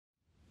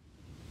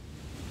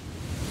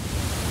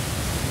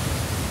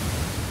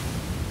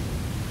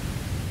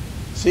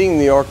Seeing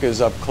the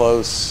orcas up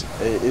close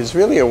is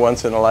really a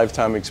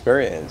once-in-a-lifetime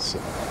experience.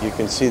 You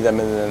can see them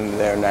in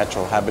their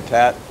natural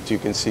habitat. You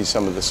can see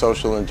some of the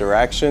social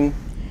interaction.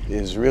 It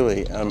is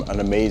really an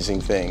amazing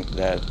thing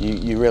that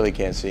you really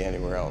can't see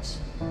anywhere else.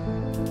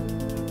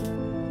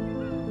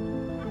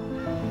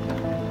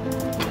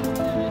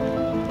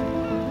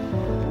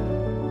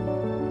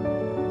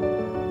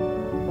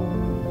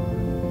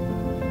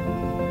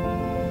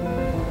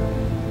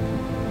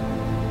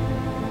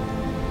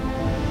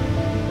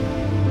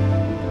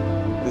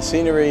 The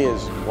scenery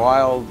is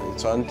wild,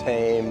 it's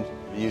untamed.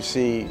 You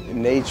see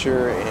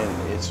nature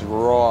in its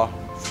raw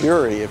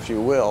fury, if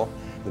you will.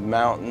 The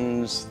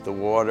mountains, the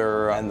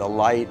water, and the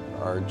light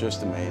are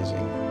just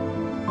amazing.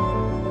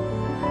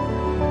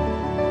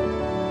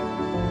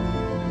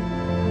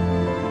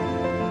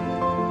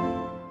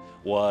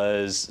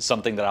 Was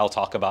something that I'll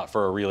talk about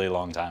for a really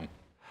long time.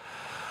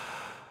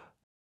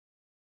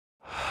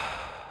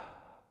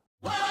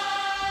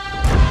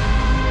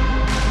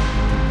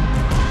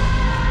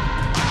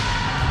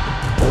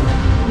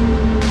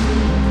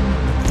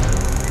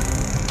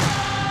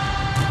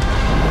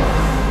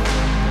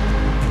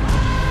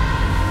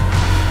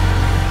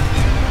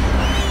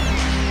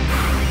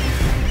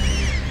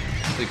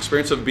 The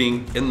experience of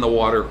being in the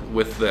water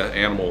with the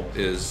animal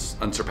is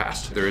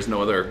unsurpassed. There is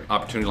no other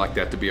opportunity like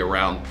that to be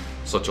around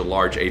such a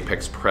large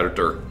apex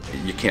predator.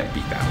 You can't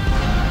beat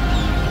that.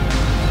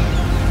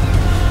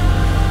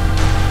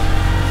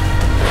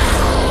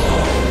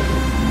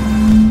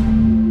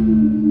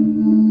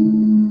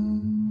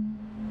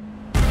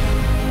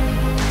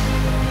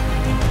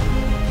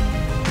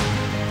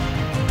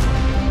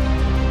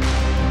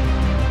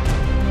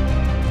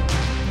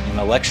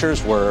 The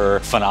lectures were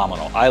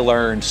phenomenal. I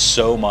learned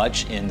so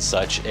much in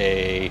such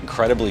an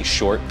incredibly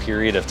short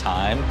period of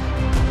time.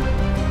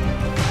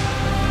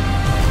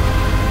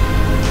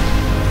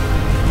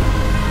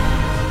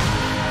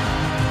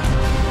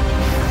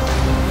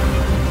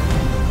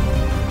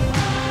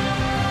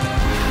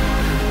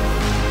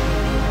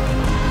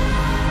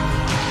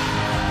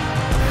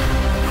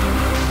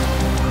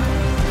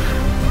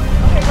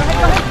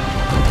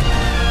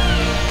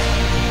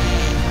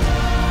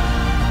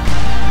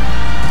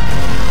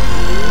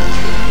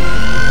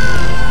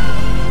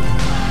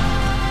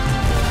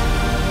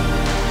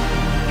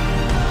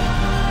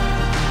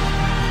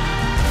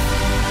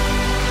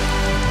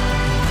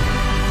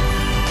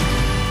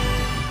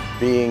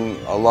 Being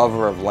a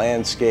lover of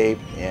landscape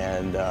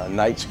and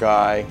night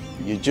sky,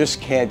 you just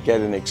can't get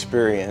an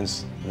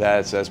experience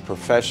that's as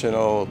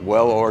professional,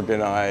 well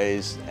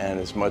organized, and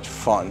as much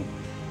fun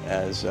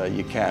as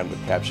you can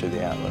with Capture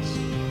the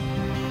Atlas.